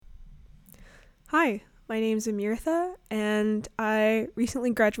Hi, my name's Amirtha, and I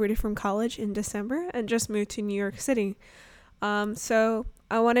recently graduated from college in December and just moved to New York City. So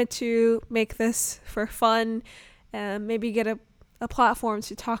I wanted to make this for fun and maybe get a platform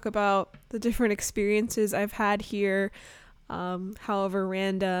to talk about the different experiences I've had here, however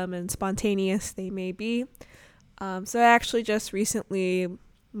random and spontaneous they may be. So I actually just recently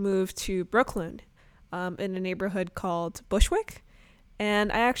moved to Brooklyn, in a neighborhood called Bushwick,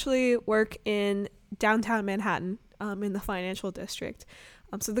 and I actually work in downtown Manhattan, in the financial district.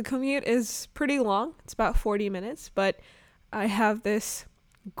 So the commute is pretty long. It's about 40 minutes, but I have this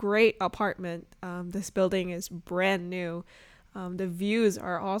great apartment. This building is brand new. The views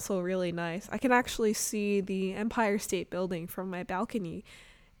are also really nice. I can actually see the Empire State Building from my balcony.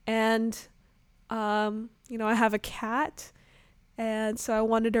 And, I have a cat. And so I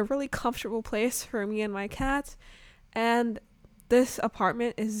wanted a really comfortable place for me and my cat. And this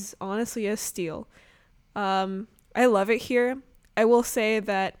apartment is honestly a steal. I love it here. I will say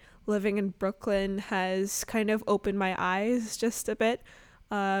that living in Brooklyn has kind of opened my eyes just a bit.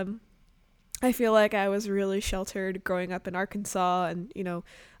 Um, I feel like I was really sheltered growing up in Arkansas and,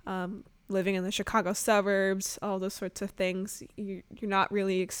 living in the Chicago suburbs, all those sorts of things. You're not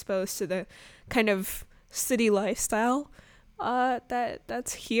really exposed to the kind of city lifestyle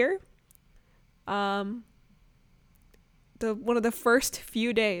that's here. Um, the one of the first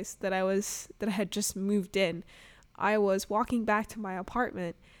few days that I had just moved in, I was walking back to my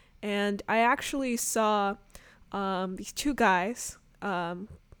apartment, and I actually saw these two guys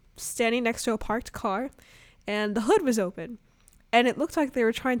standing next to a parked car, and the hood was open, and it looked like they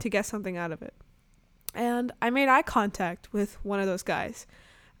were trying to get something out of it. And I made eye contact with one of those guys,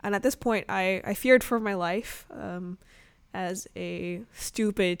 and at this point, I feared for my life, as a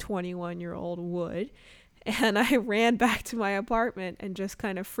stupid 21-year-old would, and I ran back to my apartment and just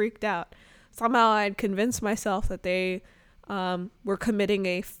kind of freaked out. Somehow I'd convinced myself that they were committing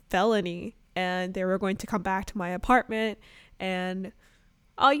a felony and they were going to come back to my apartment and,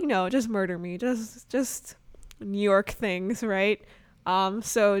 just murder me. Just New York things, right?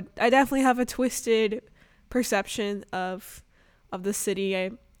 So I definitely have a twisted perception of the city.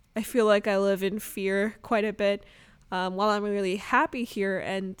 I feel like I live in fear quite a bit, while I'm really happy here,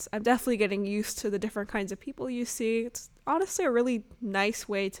 and I'm definitely getting used to the different kinds of people you see. It's honestly a really nice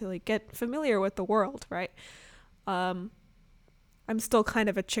way to like get familiar with the world, right? Um, I'm still kind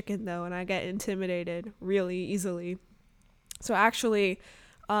of a chicken though, and I get intimidated really easily. So actually,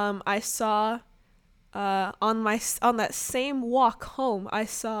 I saw on that same walk home, I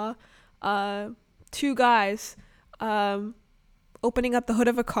saw uh, two guys um, opening up the hood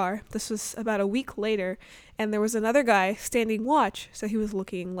of a car. This was about a week later, and there was another guy standing watch. So he was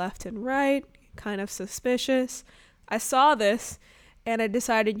looking left and right, kind of suspicious. I saw this, and I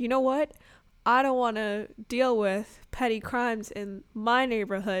decided, you know what? I don't want to deal with petty crimes in my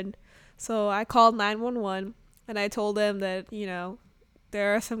neighborhood. So I called 911 and I told them that,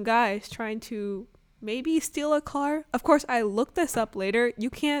 there are some guys trying to maybe steal a car. Of course, I looked this up later. You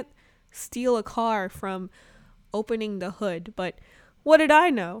can't steal a car from opening the hood, but what did I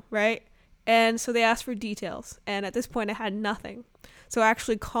know, right? And so they asked for details, and at this point I had nothing. So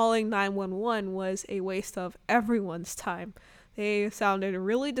actually calling 911 was a waste of everyone's time. They sounded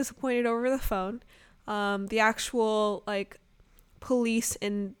really disappointed over the phone. The actual police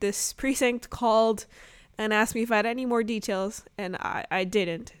in this precinct called and asked me if I had any more details, and I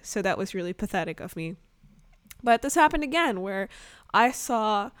didn't. So that was really pathetic of me. But this happened again where I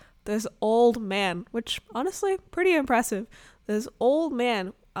saw this old man, which honestly pretty impressive. This old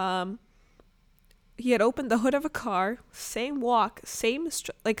man, he had opened the hood of a car, same walk, same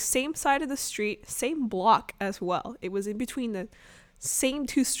side of the street, same block as well. It was in between the same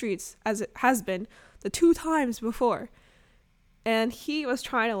two streets as it has been the two times before. And he was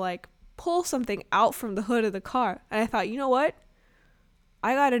trying to pull something out from the hood of the car. And I thought, you know what?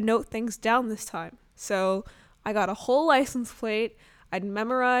 I gotta note things down this time. So I got a whole license plate. I'd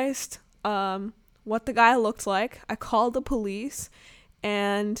memorized what the guy looked like. I called the police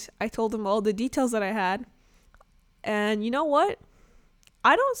and I told them all the details that I had. And you know what?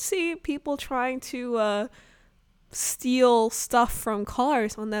 I don't see people trying to steal stuff from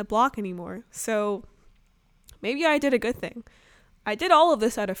cars on that block anymore. So maybe I did a good thing. I did all of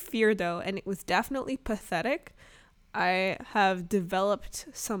this out of fear though, and it was definitely pathetic. I have developed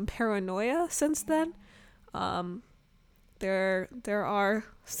some paranoia since then. Um, there are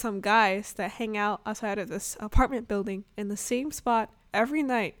some guys that hang out outside of this apartment building in the same spot every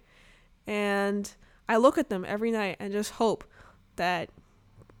night, and I look at them every night and just hope that,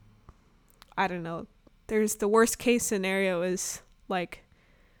 I don't know, there's the worst case scenario is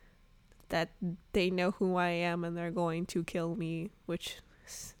that they know who I am and they're going to kill me, which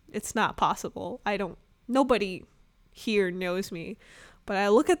it's not possible. Nobody here knows me, but I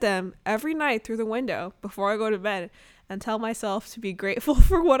look at them every night through the window before I go to bed and tell myself to be grateful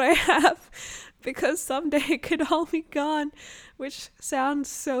for what I have because someday it could all be gone, which sounds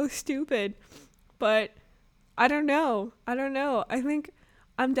so stupid, but I don't know. I think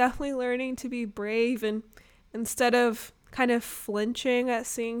I'm definitely learning to be brave, and instead of kind of flinching at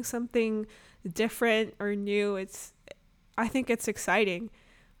seeing something different or new, I think it's exciting.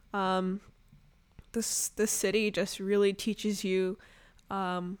 This city just really teaches you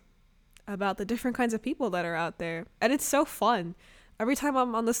about the different kinds of people that are out there, and it's so fun. Every time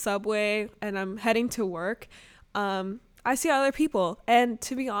I'm on the subway and I'm heading to work, I see other people, and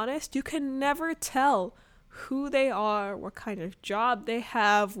to be honest, you can never tell who they are, what kind of job they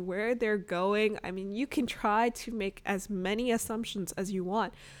have, where they're going. I mean, you can try to make as many assumptions as you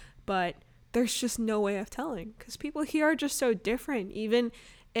want, but there's just no way of telling because people here are just so different. Even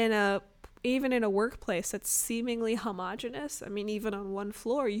in a workplace that's seemingly homogenous. I mean, even on one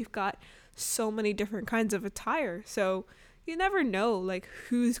floor, you've got so many different kinds of attire. So you never know like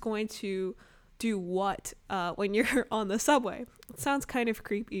who's going to do what when you're on the subway. It sounds kind of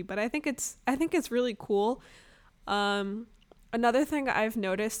creepy, but I think it's really cool. Another thing I've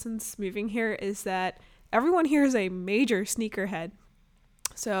noticed since moving here is that everyone here is a major sneakerhead.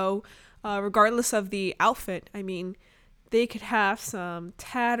 So regardless of the outfit, I mean, they could have some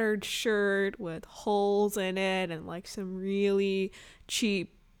tattered shirt with holes in it and like some really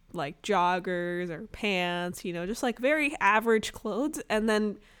cheap like joggers or pants, just like very average clothes, and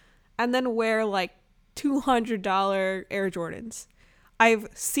then wear like $200 Air Jordans. I've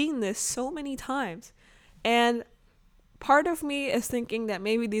seen this so many times, and part of me is thinking that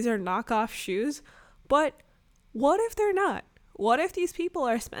maybe these are knockoff shoes, but what if they're not? What if these people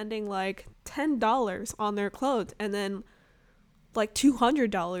are spending like $10 on their clothes and then like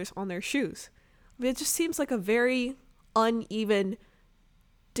 $200 on their shoes? I mean, it just seems like a very uneven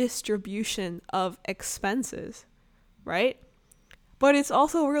distribution of expenses, right? But it's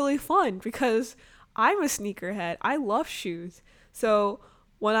also really fun because I'm a sneakerhead. I love shoes. So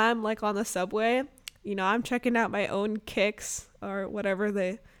when I'm like on the subway, I'm checking out my own kicks or whatever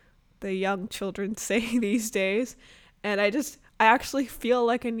the young children say these days. And I actually feel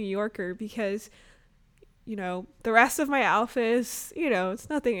like a New Yorker because, the rest of my outfit is, it's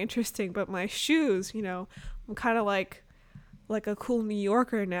nothing interesting, but my shoes, I'm kind of like a cool New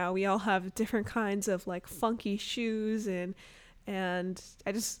Yorker now. We all have different kinds of like funky shoes and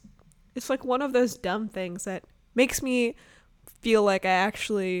it's like one of those dumb things that makes me feel like I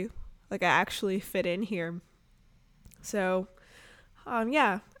actually fit in here. So,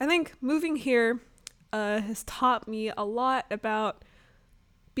 yeah, I think moving here has taught me a lot about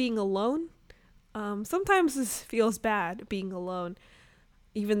being alone. Sometimes this feels bad, being alone,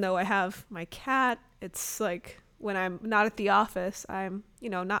 even though I have my cat. It's like when I'm not at the office, I'm,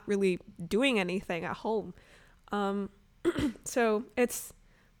 not really doing anything at home. So it's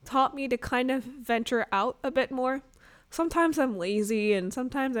taught me to kind of venture out a bit more. Sometimes I'm lazy and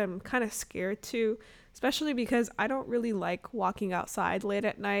sometimes I'm kind of scared too, especially because I don't really like walking outside late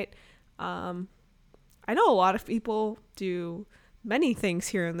at night. I know a lot of people do many things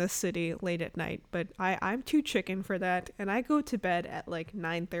here in this city late at night, but I'm too chicken for that, and I go to bed at like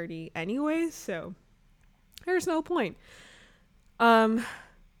 9:30 anyways, so there's no point. But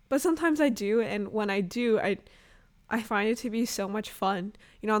sometimes I do, and when I do, I find it to be so much fun.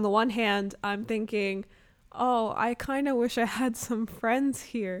 On the one hand, I'm thinking, oh, I kind of wish I had some friends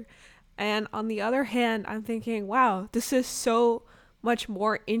here. And on the other hand, I'm thinking, wow, this is so much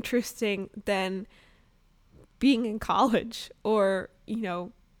more interesting than being in college or,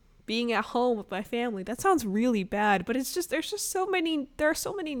 being at home with my family. That sounds really bad, but there are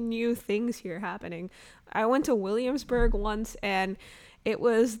so many new things here happening. I went to Williamsburg once and it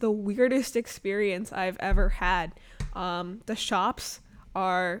was the weirdest experience I've ever had. The shops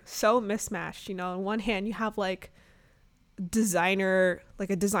are so mismatched. On one hand you have like a designer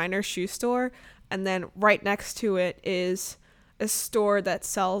shoe store, and then right next to it is a store that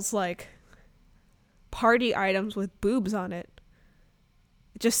sells like party items with boobs on it.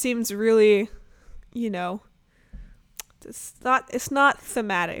 It just seems really, it's not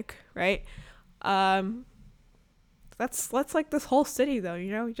thematic, right? That's like this whole city though,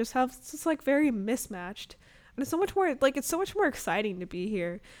 you just have, it's just like very mismatched. And it's so much more exciting to be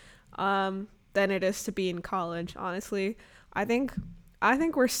here than it is to be in college, honestly. I think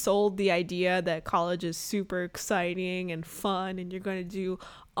we're sold the idea that college is super exciting and fun and you're going to do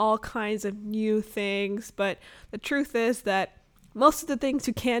all kinds of new things, but the truth is that most of the things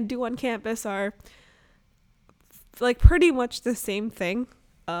you can do on campus are like pretty much the same thing.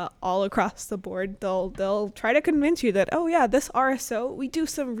 All across the board, they'll try to convince you that, oh yeah, this RSO, we do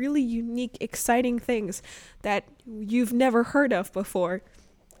some really unique, exciting things that you've never heard of before.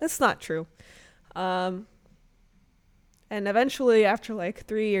 That's not true. And eventually, after like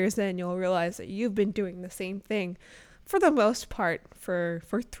 3 years in, you'll realize that you've been doing the same thing for the most part for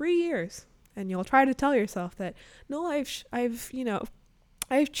 3 years, and you'll try to tell yourself that no, I've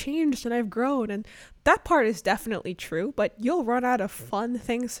changed and I've grown, and that part is definitely true, but you'll run out of fun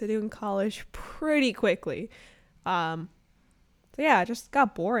things to do in college pretty quickly. So yeah, it just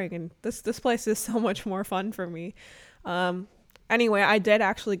got boring, and this place is so much more fun for me. Anyway, I did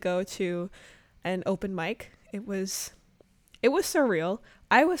actually go to an open mic. It was surreal.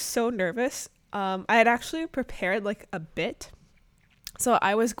 I was so nervous. I had actually prepared like a bit. So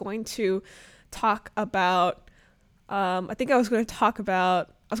I was going to talk about I think I was going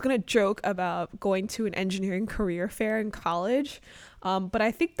to joke about going to an engineering career fair in college. But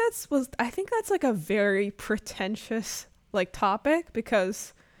I think that's like a very pretentious like topic,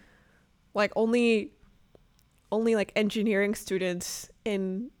 because like only like engineering students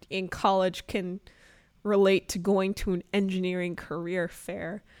in college can relate to going to an engineering career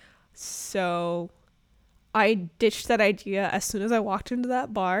fair. So I ditched that idea as soon as I walked into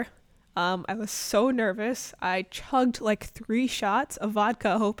that bar. I was so nervous. I chugged like 3 shots of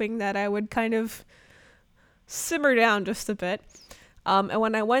vodka, hoping that I would kind of simmer down just a bit. And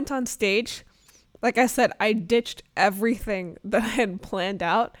when I went on stage, like I said, I ditched everything that I had planned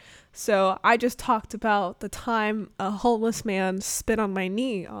out. So I just talked about the time a homeless man spit on my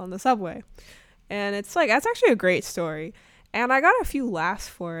knee on the subway. And it's like, that's actually a great story. And I got a few laughs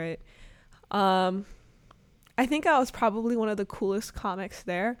for it. I think I was probably one of the coolest comics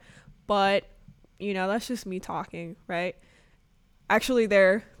there. But, that's just me talking, right? Actually,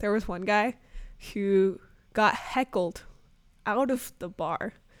 there was one guy who got heckled out of the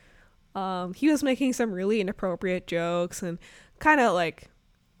bar. He was making some really inappropriate jokes and kind of like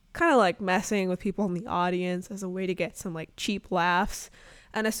messing with people in the audience as a way to get some like cheap laughs.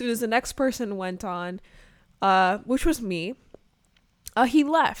 And as soon as the next person went on, which was me, he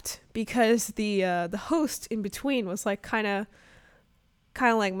left because the host in between was like kind of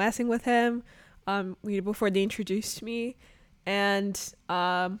like messing with him before they introduced me. And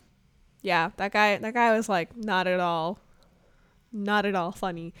yeah, that guy was like not at all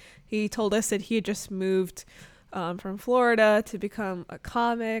funny. He told us that he had just moved from Florida to become a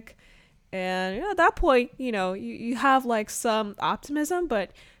comic, and at that point, you have like some optimism,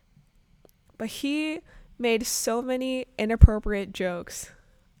 but he made so many inappropriate jokes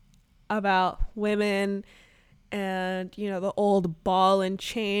about women and the old ball and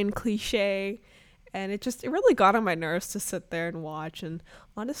chain cliche, and it really got on my nerves to sit there and watch. And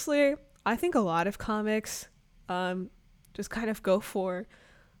honestly, I think a lot of comics just kind of go for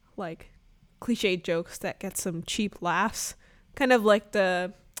like cliche jokes that get some cheap laughs, kind of like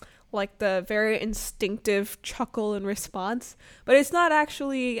the very instinctive chuckle in response, but it's not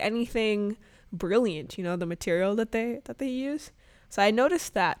actually anything brilliant, the material that they use. So I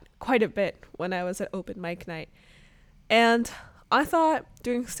noticed that quite a bit when I was at open mic night. And I thought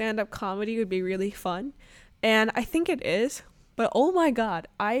doing stand-up comedy would be really fun, and I think it is, but oh my god,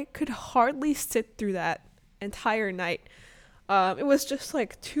 I could hardly sit through that entire night. It was just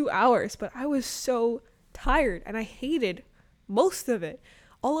like 2 hours, but I was so tired and I hated most of it.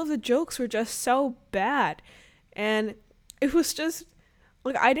 All of the jokes were just so bad, and it was just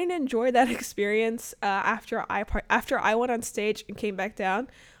like I didn't enjoy that experience. After I went on stage and came back down,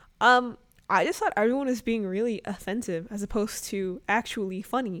 I just thought everyone was being really offensive as opposed to actually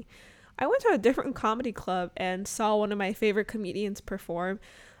funny. I went to a different comedy club and saw one of my favorite comedians perform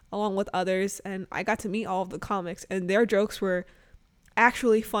along with others, and I got to meet all of the comics, and their jokes were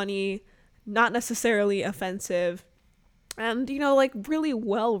actually funny, not necessarily offensive, and like really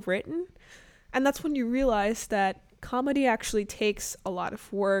well written. And that's when you realize that comedy actually takes a lot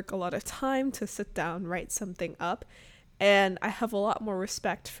of work, a lot of time to sit down, write something up. And I have a lot more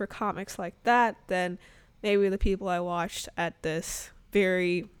respect for comics like that than maybe the people I watched at this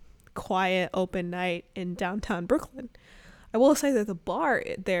very quiet open night in downtown Brooklyn. I will say that the bar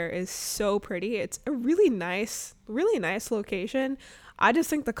there is so pretty. It's a really nice location. I just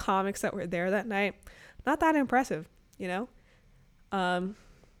think the comics that were there that night, not that impressive, It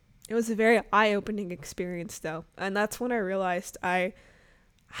was a very eye-opening experience though. And that's when I realized I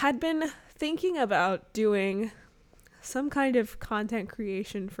had been thinking about doing some kind of content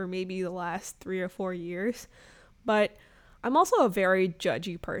creation for maybe the last 3 or 4 years, but I'm also a very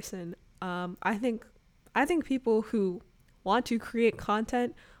judgy person. I think people who want to create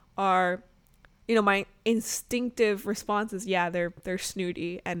content are, my instinctive response is, yeah, they're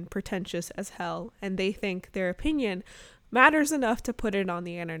snooty and pretentious as hell, and they think their opinion matters enough to put it on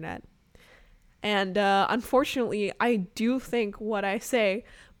the internet. And unfortunately, I do think what I say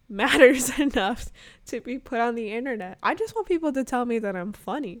matters enough to be put on the internet. I just want people to tell me that I'm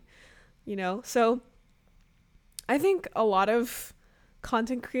funny, So I think a lot of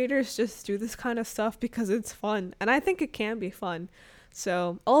content creators just do this kind of stuff because it's fun, and I think it can be fun.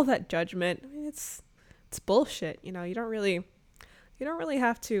 So all of that judgment, it's bullshit. You don't really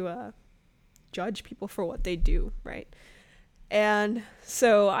have to judge people for what they do, right? And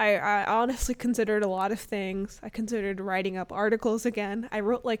so I honestly considered a lot of things. I considered writing up articles again. I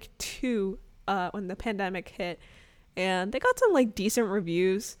wrote like 2 when the pandemic hit, and they got some like decent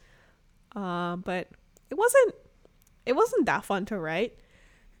reviews, but it wasn't that fun to write.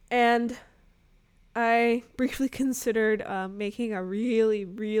 And I briefly considered making a really,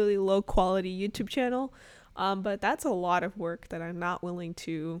 really low quality YouTube channel, but that's a lot of work that I'm not willing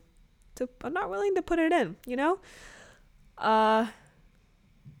to put it in,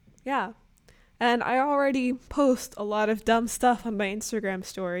 Yeah. And I already post a lot of dumb stuff on my Instagram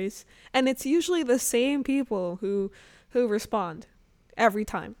stories, and it's usually the same people who respond every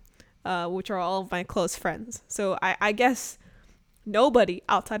time, which are all of my close friends. So I guess nobody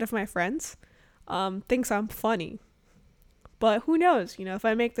outside of my friends thinks I'm funny. But who knows? If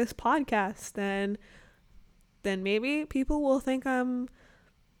I make this podcast, then maybe people will think I'm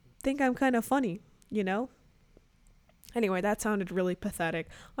kind of funny, Anyway, that sounded really pathetic.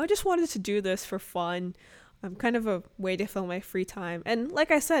 I just wanted to do this for fun. Kind of a way to fill my free time. And like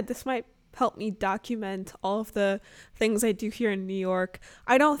I said, this might help me document all of the things I do here in New York.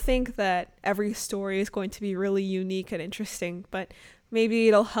 I don't think that every story is going to be really unique and interesting, but maybe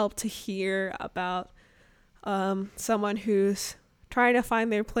it'll help to hear about someone who's trying to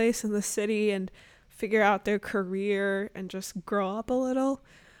find their place in the city and figure out their career and just grow up a little.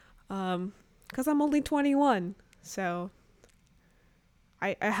 Because I'm only 21. So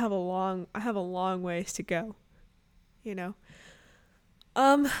I have a long ways to go,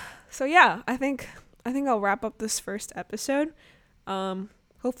 So yeah, I think I'll wrap up this first episode.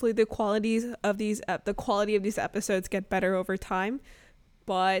 Hopefully the quality of these episodes get better over time.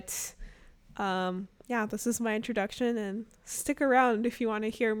 But yeah, this is my introduction, and stick around if you want to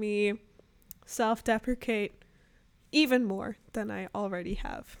hear me self-deprecate even more than I already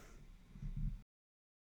have.